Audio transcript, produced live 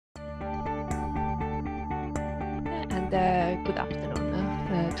good afternoon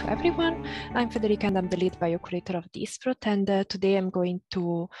to everyone. I'm Federica and I'm the lead bio-curator of Disprot, and today I'm going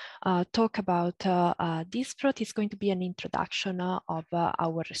to talk about Disprot. It's going to be an introduction of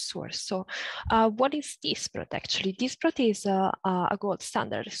our resource. So what is Disprot actually? Disprot is a gold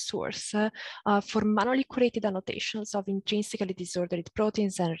standard resource for manually curated annotations of intrinsically disordered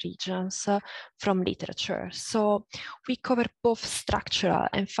proteins and regions from literature. So we cover both structural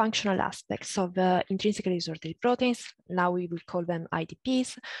and functional aspects of intrinsically disordered proteins. Now we will call them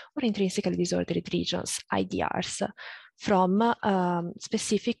IDPs, or intrinsically disordered regions, IDRs, from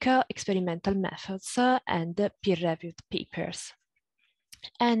specific experimental methods and peer-reviewed papers.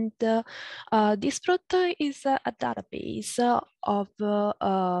 And Disprot is a database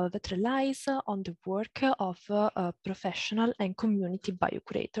that relies on the work of professional and community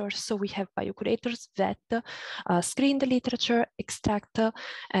biocurators. So we have biocurators that screen the literature, extract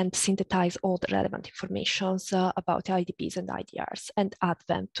and synthesize all the relevant information about IDPs and IDRs and add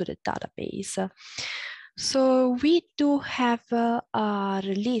them to the database. So we do have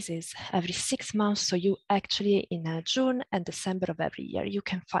releases every 6 months. So you actually in June and December of every year, you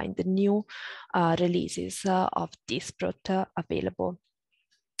can find the new releases of Disprot available.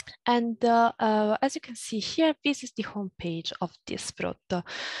 And as you can see here, this is the homepage of Disprot.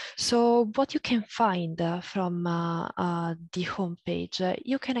 So what you can find from the homepage,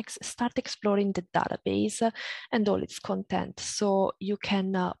 you can start exploring the database and all its content. So you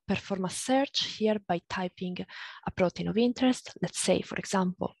can perform a search here by typing a protein of interest, let's say, for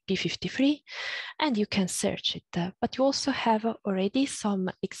example, P53, and you can search it. But you also have already some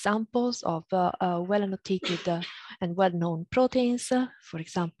examples of well-annotated and well-known proteins, for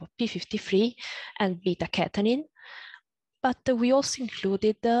example, P53 and beta-catenin. But we also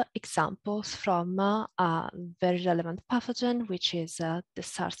included examples from a very relevant pathogen, which is the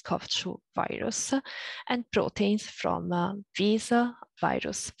SARS-CoV-2 virus, and proteins from these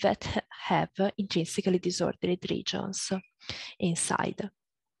virus that have intrinsically disordered regions inside.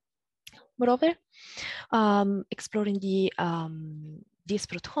 Moreover, exploring the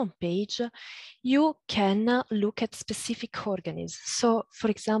Disprot homepage, you can look at specific organisms. So, for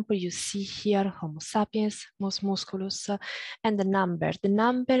example, you see here Homo sapiens, Mus musculus, and the number. The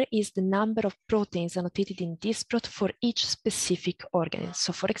number is the number of proteins annotated in Disprot for each specific organism.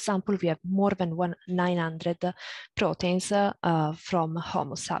 So, for example, we have more than 900 proteins from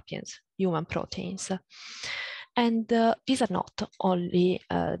Homo sapiens, human proteins. And these are not only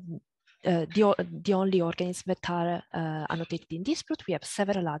the only organisms that are annotated in Disprot. We have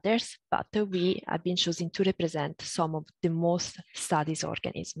several others, but we have been choosing to represent some of the most studied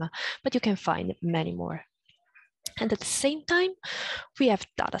organisms, but you can find many more. And at the same time, we have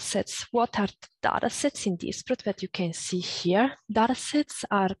datasets. What are the datasets in Disprot that you can see here? Datasets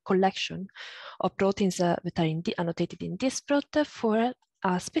are a collection of proteins that are annotated in Disprot for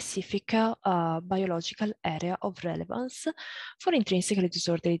a specific biological area of relevance for intrinsically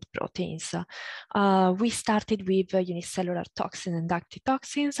disordered proteins. We started with unicellular toxins and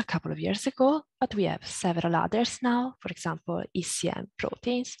antitoxins a couple of years ago, but we have several others now, for example, ECM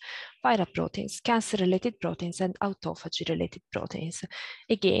proteins, viral proteins, cancer-related proteins, and autophagy-related proteins.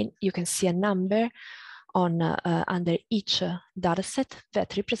 Again, you can see a number on under each dataset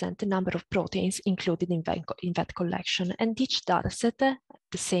that represent the number of proteins included in that collection. And each dataset,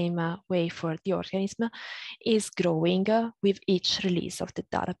 the same way for the organism, is growing with each release of the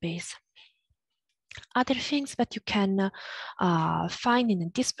database. Other things that you can find in the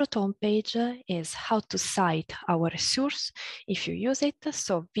Disprot homepage is how to cite our resource if you use it.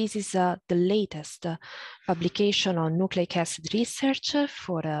 So this is the latest publication on nucleic acid research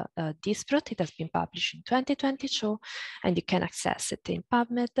for Disprot. It has been published in 2022, and you can access it in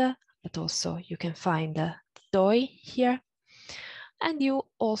PubMed, but also you can find the DOI here. And you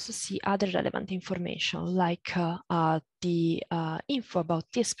also see other relevant information like the info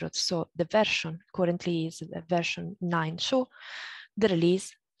about Disprot. So the version currently is version 9.2, the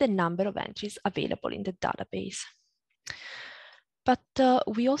release, the number of entries available in the database. But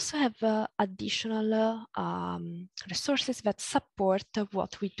we also have additional resources that support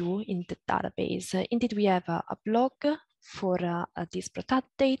what we do in the database. Indeed, we have a blog for Disprot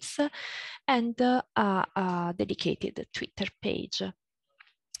updates and a dedicated Twitter page.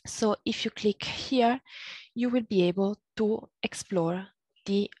 So if you click here, you will be able to explore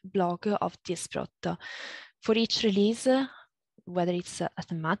the blog of Disprot. For each release, whether it's a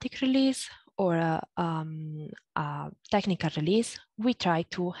thematic release or a technical release, we try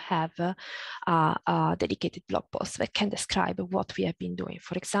to have a dedicated blog post that can describe what we have been doing.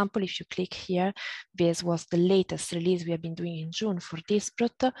 For example, if you click here, this was the latest release we have been doing in June for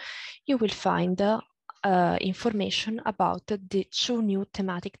Disprot, you will find information about the 2 new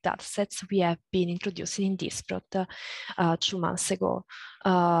thematic datasets we have been introducing in Disprot 2 months ago,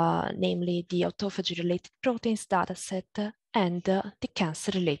 namely the autophagy-related proteins dataset and the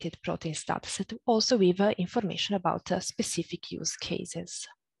cancer-related proteins dataset, also with information about specific use cases.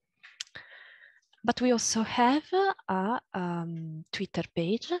 But we also have a Twitter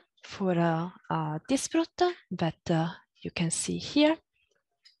page for Disprot that you can see here.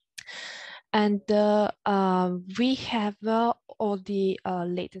 And we have all the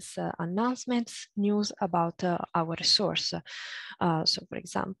latest announcements, news about our resource. So for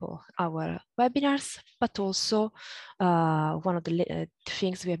example, our webinars, but also one of the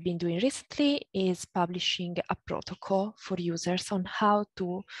things we have been doing recently is publishing a protocol for users on how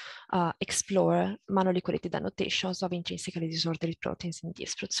to explore manually curated annotations of intrinsically disordered proteins in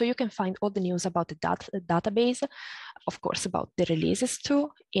Disprot. So you can find all the news about the database, of course, about the releases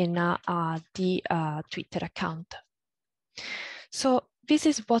too, in the Twitter account. So this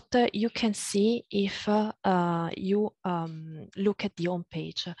is what you can see if you look at the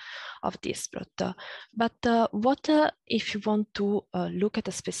homepage of Disprot. But what if you want to look at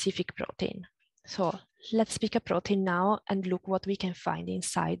a specific protein? So let's pick a protein now and look what we can find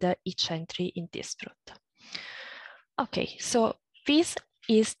inside each entry in Disprot. Okay, so this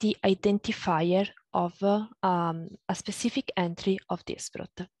is the identifier of a specific entry of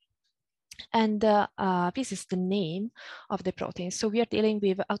Disprot. And this is the name of the protein. So we are dealing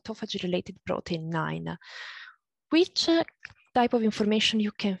with autophagy-related protein 9. Which type of information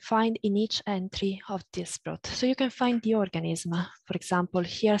you can find in each entry of Disprot? So you can find the organism, for example,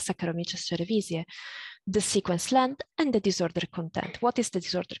 here Saccharomyces cerevisiae, the sequence length, and the disorder content. What is the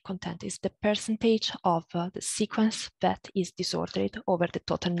disorder content? It's the percentage of the sequence that is disordered over the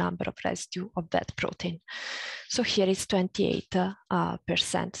total number of residue of that protein. So here is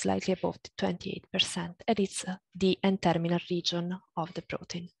 28%, slightly above the 28%, and it's the N-terminal region of the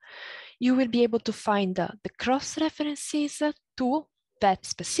protein. You will be able to find the cross-references to that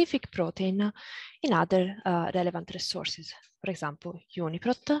specific protein in other relevant resources, for example,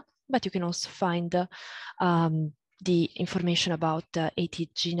 Uniprot, but you can also find the information about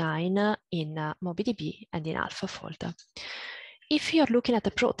ATG9 in MobiDB and in AlphaFold. If you're looking at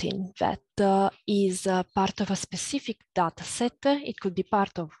a protein that is part of a specific data set, it could be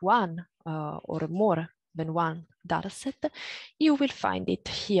part of one or more than one data set, you will find it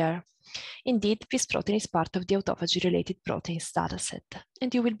here. Indeed, this protein is part of the autophagy-related proteins dataset,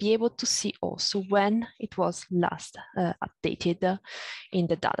 and you will be able to see also when it was last updated in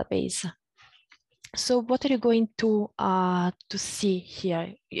the database. So what are you going to see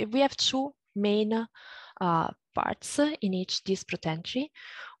here? We have 2 main parts in each Disprot entry.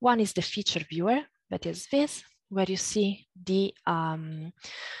 One is the feature viewer, that is this, where you see the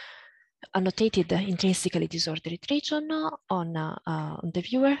annotated intrinsically disordered region on the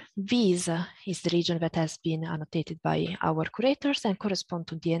viewer. This is the region that has been annotated by our curators and correspond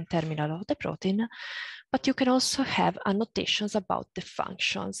to the N-terminal of the protein. But you can also have annotations about the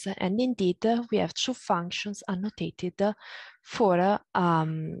functions. And indeed, we have 2 functions annotated for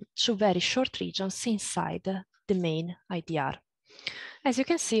 2 very short regions inside the main IDR. As you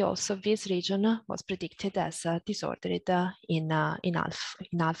can see, also this region was predicted as disordered in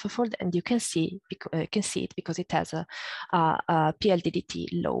AlphaFold, and you can see it because it has a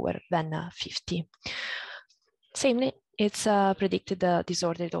PLDDT lower than 50. Samely, it's predicted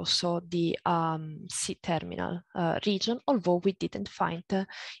disordered also the C-terminal region, although we didn't find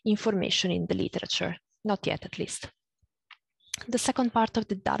information in the literature, not yet at least. The second part of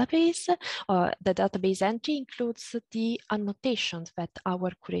the database entry includes the annotations that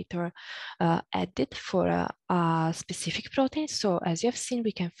our curator added for a specific protein. So as you have seen,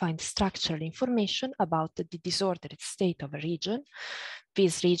 we can find structural information about the disordered state of a region.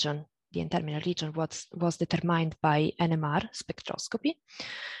 This region, the N-terminal region, was determined by NMR spectroscopy.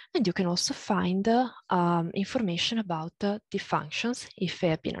 And you can also find information about the functions if they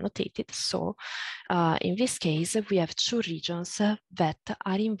have been annotated. So in this case, we have 2 regions that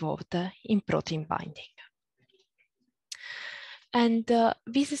are involved in protein binding. And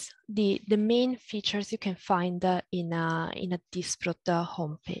this is the main features you can find in a Disprot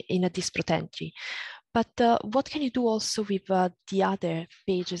homepage, in a Disprot entry. But what can you do also with the other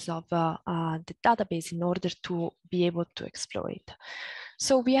pages of the database in order to be able to explore it?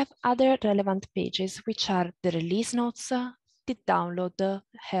 So we have other relevant pages, which are the release notes, did download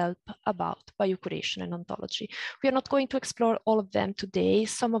help about biocuration and ontology. We are not going to explore all of them today.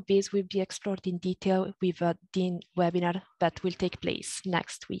 Some of these will be explored in detail with the webinar that will take place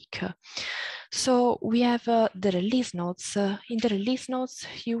next week. So we have the release notes. In the release notes,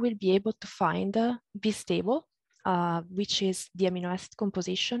 you will be able to find this table, which is the amino acid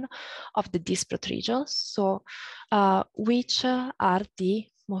composition of the Disprot regions. So which are the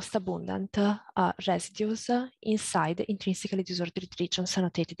most abundant residues inside the intrinsically disordered regions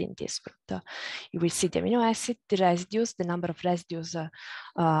annotated in Disprot. You will see the amino acid, the residues, the number of residues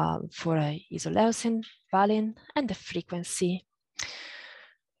for isoleucine, valine, and the frequency.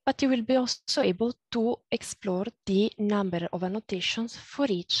 But you will be also able to explore the number of annotations for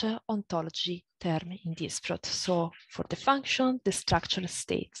each ontology term in Disprot. So for the function, the structural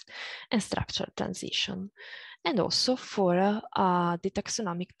states, and structural transition. And also for the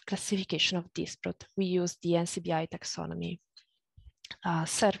taxonomic classification of Disprot. We use the NCBI taxonomy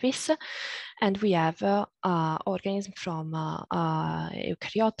service, and we have organisms from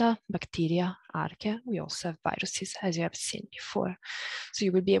eukaryota, bacteria, archaea. We also have viruses, as you have seen before. So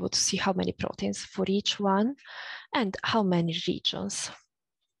you will be able to see how many proteins for each one and how many regions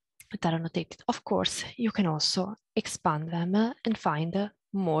that are annotated. Of course, you can also expand them and find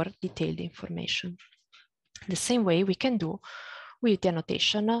more detailed information. The same way we can do with the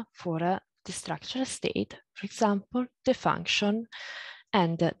annotation for the structural state, for example, the function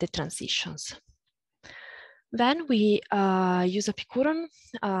and the transitions. Then we use Epicuron,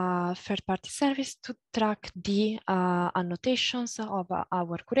 third-party service, to track the annotations of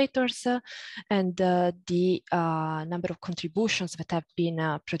our curators and the number of contributions that have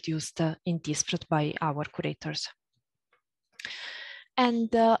been produced in Disprot by our curators.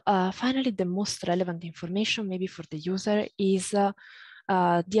 And finally, the most relevant information maybe for the user is the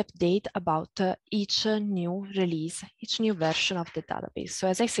update about each new release, each new version of the database. So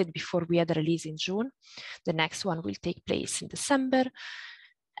as I said before, we had a release in June. The next one will take place in December.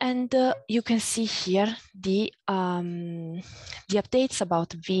 And you can see here the updates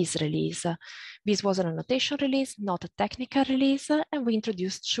about this release. This was an annotation release, not a technical release, and we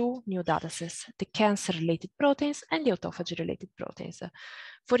introduced two new datasets, the cancer-related proteins and the autophagy-related proteins.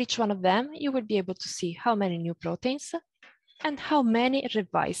 For each one of them, you will be able to see how many new proteins and how many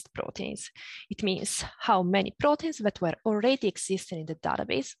revised proteins. It means how many proteins that were already existing in the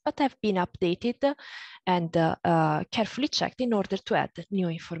database but have been updated and carefully checked in order to add new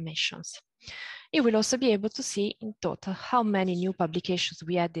information. You will also be able to see in total how many new publications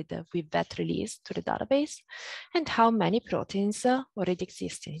we added with that release to the database and how many proteins already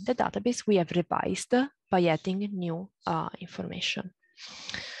existing in the database we have revised by adding new information.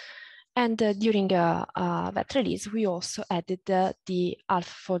 And during that release, we also added the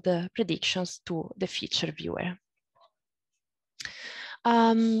alpha for the predictions to the feature viewer.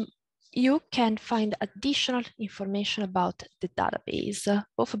 You can find additional information about the database,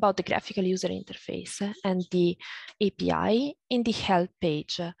 both about the graphical user interface and the API in the help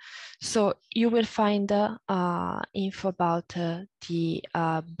page. So you will find info about the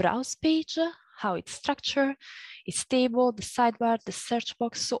browse page, how it's structured, its table, the sidebar, the search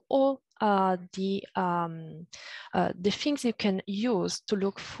box. So all the things you can use to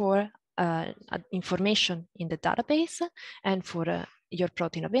look for information in the database and for your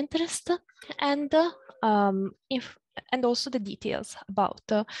protein of interest, and also the details about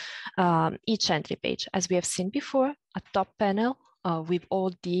each entry page. As we have seen before, a top panel with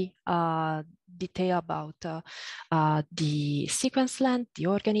all the detail about the sequence length, the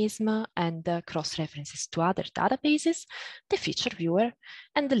organism, and cross-references to other databases, the feature viewer,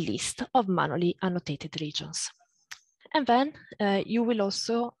 and the list of manually annotated regions. And then you will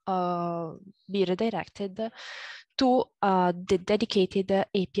also be redirected to the dedicated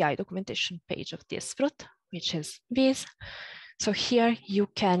API documentation page of Disprot, which is this. So here you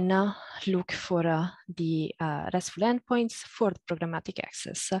can look for the RESTful endpoints for the programmatic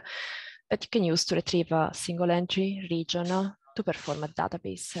access that you can use to retrieve a single entry region to perform a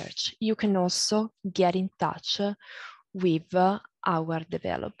database search. You can also get in touch with our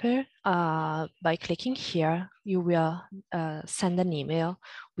developer. By clicking here, you will send an email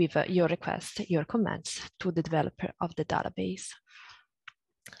with your request, your comments to the developer of the database.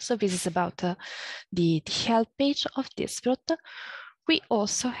 So this is about the help page of Disprot. We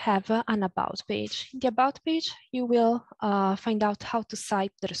also have an about page. In the about page, you will find out how to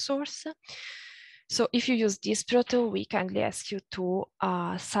cite the resource. So if you use Disprot, we kindly ask you to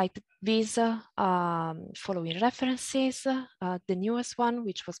cite these following references, the newest one,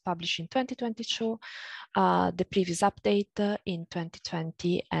 which was published in 2022, the previous update in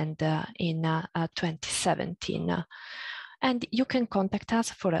 2020, and in 2017. And you can contact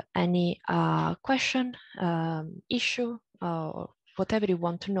us for any question, issue, or whatever you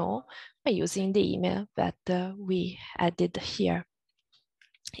want to know by using the email that we added here.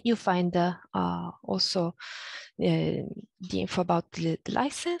 You find also the info about the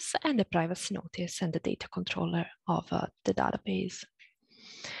license and the privacy notice and the data controller of the database.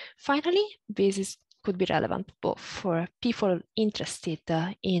 Finally, this could be relevant both for people interested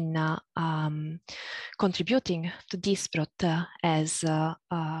in contributing to Disprot as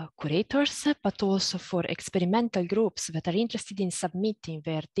curators, but also for experimental groups that are interested in submitting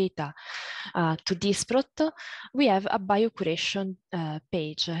their data to Disprot. We have a biocuration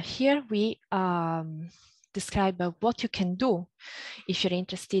page. Here we describe what you can do if you're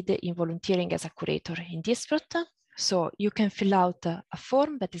interested in volunteering as a curator in Disprot. So you can fill out a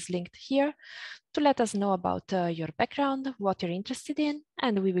form that is linked here to let us know about your background, what you're interested in,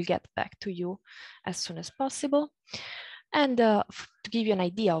 and we will get back to you as soon as possible. And to give you an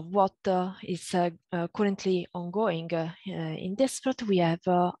idea of what is currently ongoing in Disprot, we have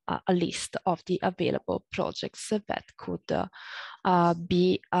a list of the available projects that could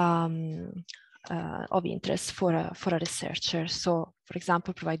be of interest for a researcher. So, for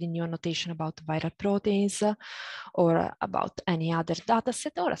example, providing new annotation about viral proteins or about any other data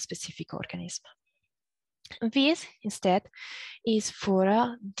set or a specific organism. This, instead, is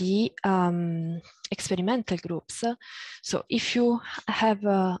for the experimental groups. So if you have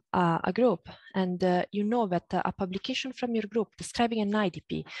a group and you know that a publication from your group describing an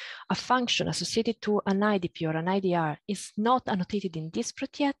IDP, a function associated to an IDP or an IDR is not annotated in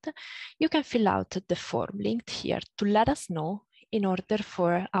Disprot yet, you can fill out the form linked here to let us know in order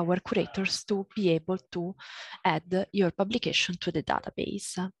for our curators to be able to add your publication to the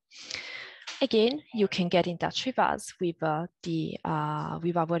database. Again, you can get in touch with us with our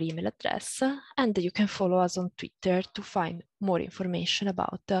email address, and you can follow us on Twitter to find more information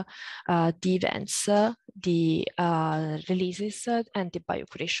about the events, the releases, and the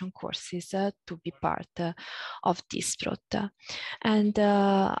biocuration courses to be part of Disprot. And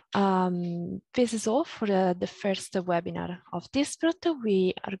this is all for the first webinar of Disprot.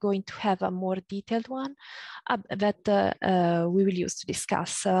 We are going to have a more detailed one that we will use to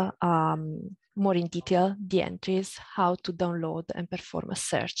discuss more in detail the entries, how to download and perform a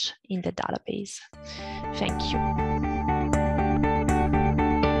search in the database. Thank you.